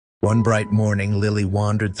One bright morning, Lily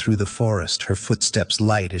wandered through the forest, her footsteps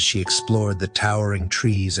light as she explored the towering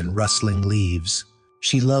trees and rustling leaves.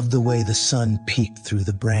 She loved the way the sun peeked through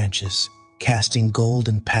the branches, casting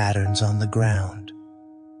golden patterns on the ground.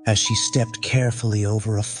 As she stepped carefully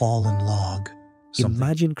over a fallen log,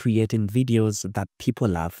 Imagine creating videos that people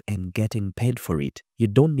love and getting paid for it. You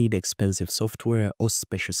don't need expensive software or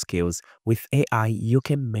special skills. With AI, you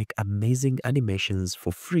can make amazing animations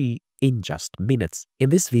for free in just minutes. In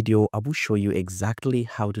this video, I will show you exactly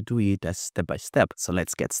how to do it step by step. So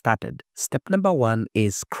let's get started. Step number 1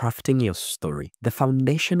 is crafting your story. The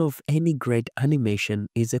foundation of any great animation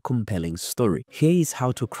is a compelling story. Here is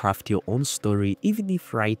how to craft your own story even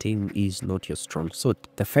if writing is not your strong suit.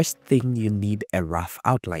 The first thing you need a rough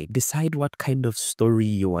outline. Decide what kind of story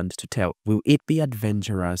you want to tell. Will it be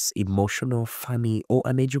adventurous, emotional, funny, or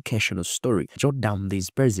an educational story? Jot down these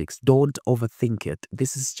basics. Don't overthink it.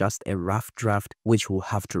 This is just a rough draft which we'll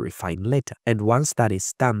have to refine later. And once that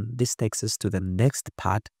is done, this takes us to the next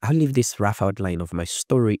part. I'll leave this rough outline of my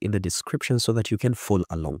story in the description so that you can follow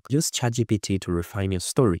along. Use ChatGPT to refine your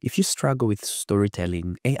story. If you struggle with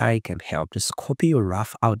storytelling, AI can help. Just copy your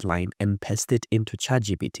rough outline and paste it into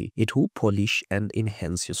ChatGPT. It will polish and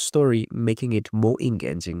enhance your story, making it more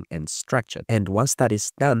engaging and structured. And once that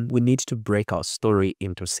is done, we need to break our story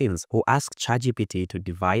into scenes. We'll ask ChatGPT to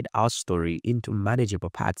divide our story into manageable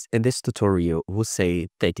parts. In this tutorial, we'll say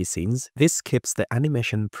 30 scenes. This keeps the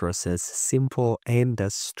animation process simple and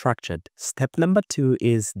structured. Step number 2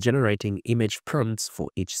 is generating image prompts for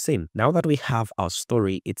each scene. Now that we have our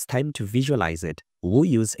story, it's time to visualize it. We'll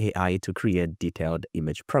use AI to create detailed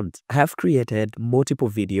image prompts. I have created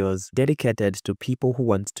multiple videos dedicated to people who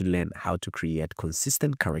want to learn how to create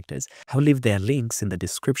consistent characters. I'll leave their links in the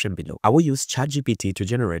description below. I will use ChatGPT to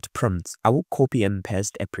generate prompts. I will copy and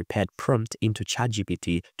paste a prepared prompt into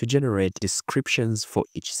ChatGPT to generate descriptions for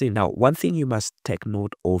each scene. Now, one thing you must take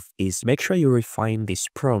note of is make sure you refine this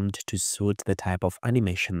prompt to suit the type of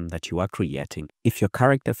animation that you are creating. If your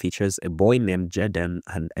character features a boy named Jaden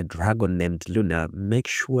and a dragon named Luna, make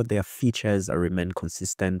sure their features remain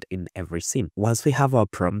consistent in every scene. Once we have our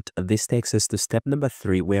prompt, this takes us to step number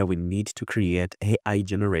 3, where we need to create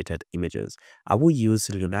AI-generated images. I will use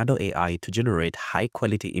Leonardo AI to generate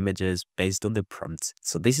high-quality images based on the prompts.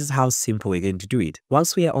 So this is how simple we're going to do it.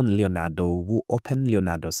 Once we are on Leonardo, we'll open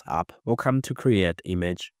Leonardo's app. We'll come to create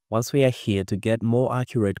image. Once we are here to get more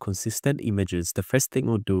accurate, consistent images, the first thing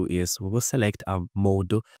we'll do is we will select our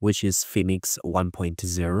mode, which is Phoenix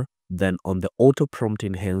 1.0. Then on the auto prompt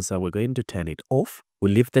enhancer, we're going to turn it off.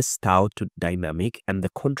 We'll leave the style to dynamic and the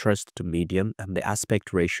contrast to medium and the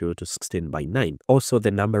aspect ratio to 16:9. Also,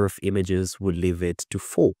 the number of images, we'll leave it to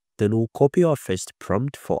 4. Then we'll copy our first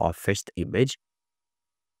prompt for our first image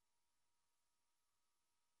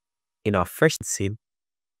in our first scene,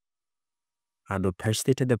 and we'll paste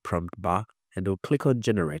it in the prompt bar and we'll click on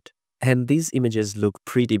generate. And these images look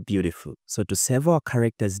pretty beautiful. So to save our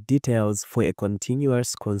character's details for a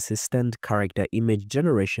continuous, consistent character image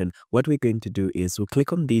generation, what we're going to do is we'll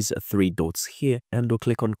click on these 3 dots here and we'll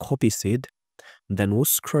click on copy seed. Then we'll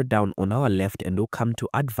scroll down on our left and we'll come to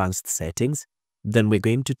advanced settings. Then we're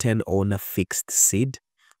going to turn on a fixed seed.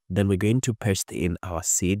 Then we're going to paste in our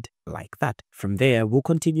seed like that. From there, we'll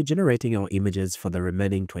continue generating our images for the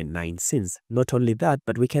remaining 29 scenes. Not only that,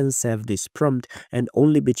 but we can save this prompt and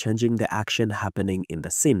only be changing the action happening in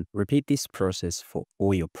the scene. Repeat this process for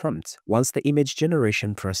all your prompts. Once the image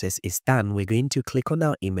generation process is done, we're going to click on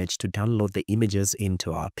our image to download the images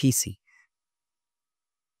into our PC.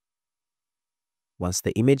 Once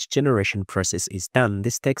the image generation process is done,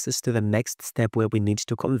 this takes us to the next step where we need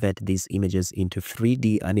to convert these images into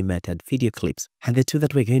 3D animated video clips. And the tool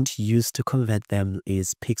that we're going to use to convert them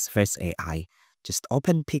is Pixverse AI. Just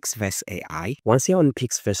open Pixverse AI. Once you're on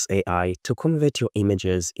Pixverse AI, to convert your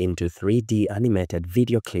images into 3D animated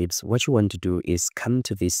video clips, what you want to do is come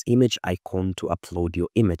to this image icon to upload your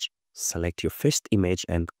image. Select your first image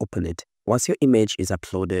and open it. Once your image is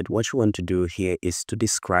uploaded, what you want to do here is to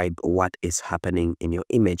describe what is happening in your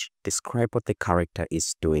image. Describe what the character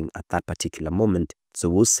is doing at that particular moment. So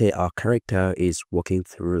we'll say our character is walking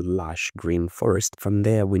through lush green forest. From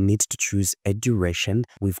there, we need to choose a duration.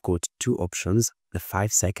 We've got 2 options, the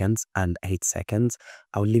 5 seconds and 8 seconds.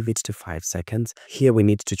 I'll leave it to 5 seconds. Here we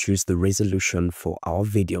need to choose the resolution for our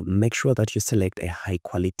video. Make sure that you select a high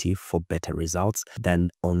quality for better results.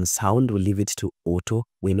 Then on sound, we'll leave it to auto.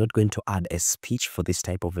 We're not going to add a speech for this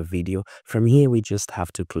type of a video. From here, we just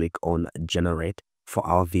have to click on generate. for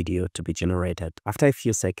our video to be generated. After a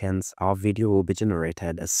few seconds, our video will be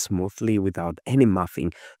generated smoothly without any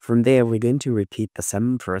muffing. From there, we're going to repeat the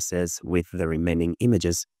same process with the remaining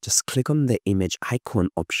images. Just click on the image icon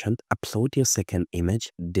option, upload your second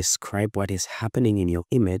image, describe what is happening in your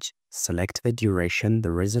image, select the duration, the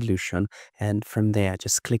resolution, and from there,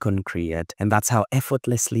 just click on create. And that's how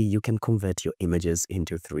effortlessly you can convert your images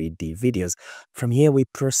into 3D videos. From here, we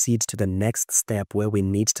proceed to the next step where we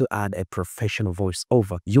need to add a professional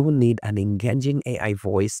voiceover. You will need an engaging AI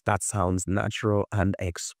voice that sounds natural and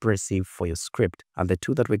expressive for your script. And the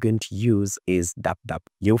tool that we're going to use is DupDub.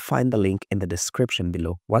 You'll find the link in the description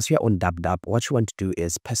below. Once you're on DupDub, what you want to do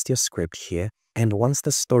is paste your script here. And once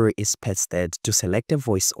the story is pasted, to select a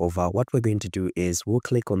voiceover, what we're going to do is we'll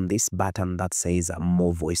click on this button that says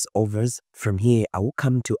more voiceovers. From here, I will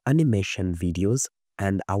come to animation videos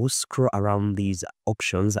and I will scroll around these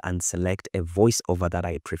options and select a voiceover that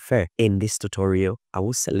I prefer. In this tutorial, I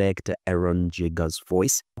will select Aaron Jigger's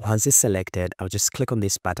voice. Once it's selected, I'll just click on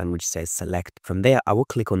this button which says select. From there, I will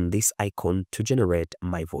click on this icon to generate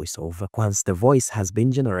my voiceover. Once the voice has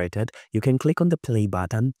been generated, you can click on the play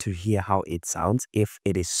button to hear how it sounds. If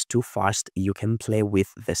it is too fast, you can play with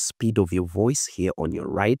the speed of your voice here on your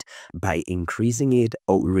right by increasing it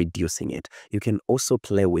or reducing it. You can also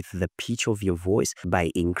play with the pitch of your voice by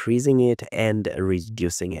increasing it and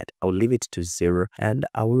reducing it. I'll leave it to 0 and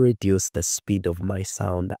I will reduce the speed of my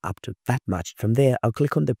sound up to that much. From there, I'll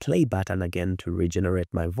click on the play button again to regenerate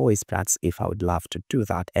my voice. That's if I would love to do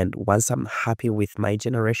that. And once I'm happy with my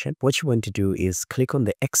generation, what you want to do is click on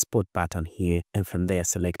the export button here and from there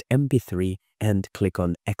select MP3 and click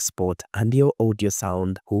on export, and your audio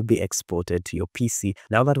sound will be exported to your PC.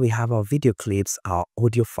 Now that we have our video clips, our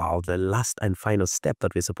audio file, the last and final step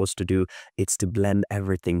that we're supposed to do is to blend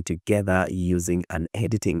everything together using an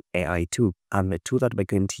editing AI tool. And the tool that we're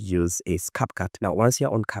going to use is CapCut. Now, once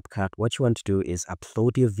you're on CapCut, what you want to do is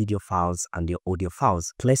upload your video files and your audio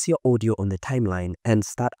files. Place your audio on the timeline and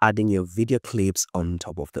start adding your video clips on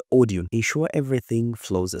top of the audio. Ensure everything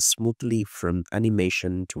flows smoothly from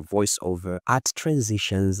animation to voiceover. Add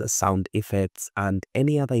transitions, sound effects, and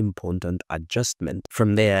any other important adjustment.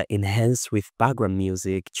 From there, enhance with background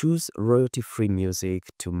music. Choose royalty-free music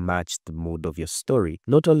to match the mood of your story.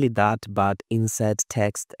 Not only that, but insert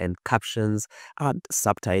text and captions, add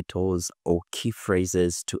subtitles or key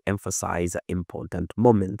phrases to emphasize important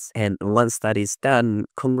moments. And once that is done,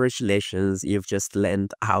 congratulations, you've just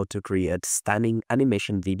learned how to create stunning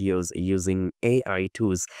animation videos using AI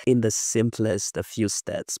tools in the simplest few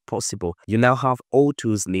steps possible. You now have all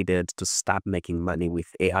tools needed to start making money with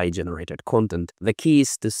AI generated content. The key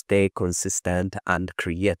is to stay consistent and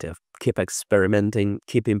creative. Keep experimenting,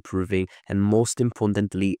 keep improving, and most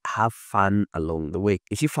importantly, have fun along the way.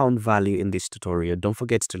 If you found value in this tutorial, don't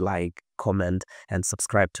forget to like, comment, and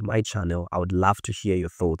subscribe to my channel. I would love to hear your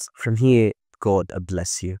thoughts. From here, God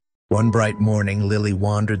bless you. One bright morning, Lily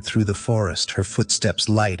wandered through the forest, her footsteps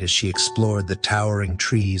light as she explored the towering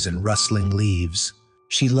trees and rustling leaves.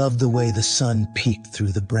 She loved the way the sun peeked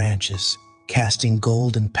through the branches, casting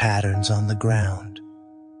golden patterns on the ground.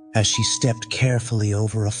 As she stepped carefully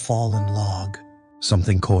over a fallen log,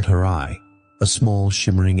 something caught her eye, a small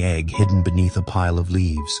shimmering egg hidden beneath a pile of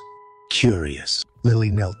leaves. Curious,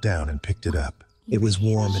 Lily knelt down and picked it up. It was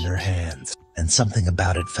warm in her hands, and something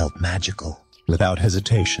about it felt magical. Without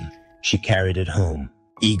hesitation, she carried it home,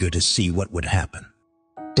 eager to see what would happen.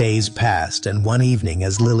 Days passed, and one evening,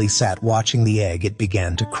 as Lily sat watching the egg, it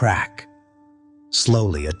began to crack.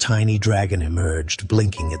 Slowly, a tiny dragon emerged,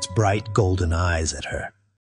 blinking its bright golden eyes at her.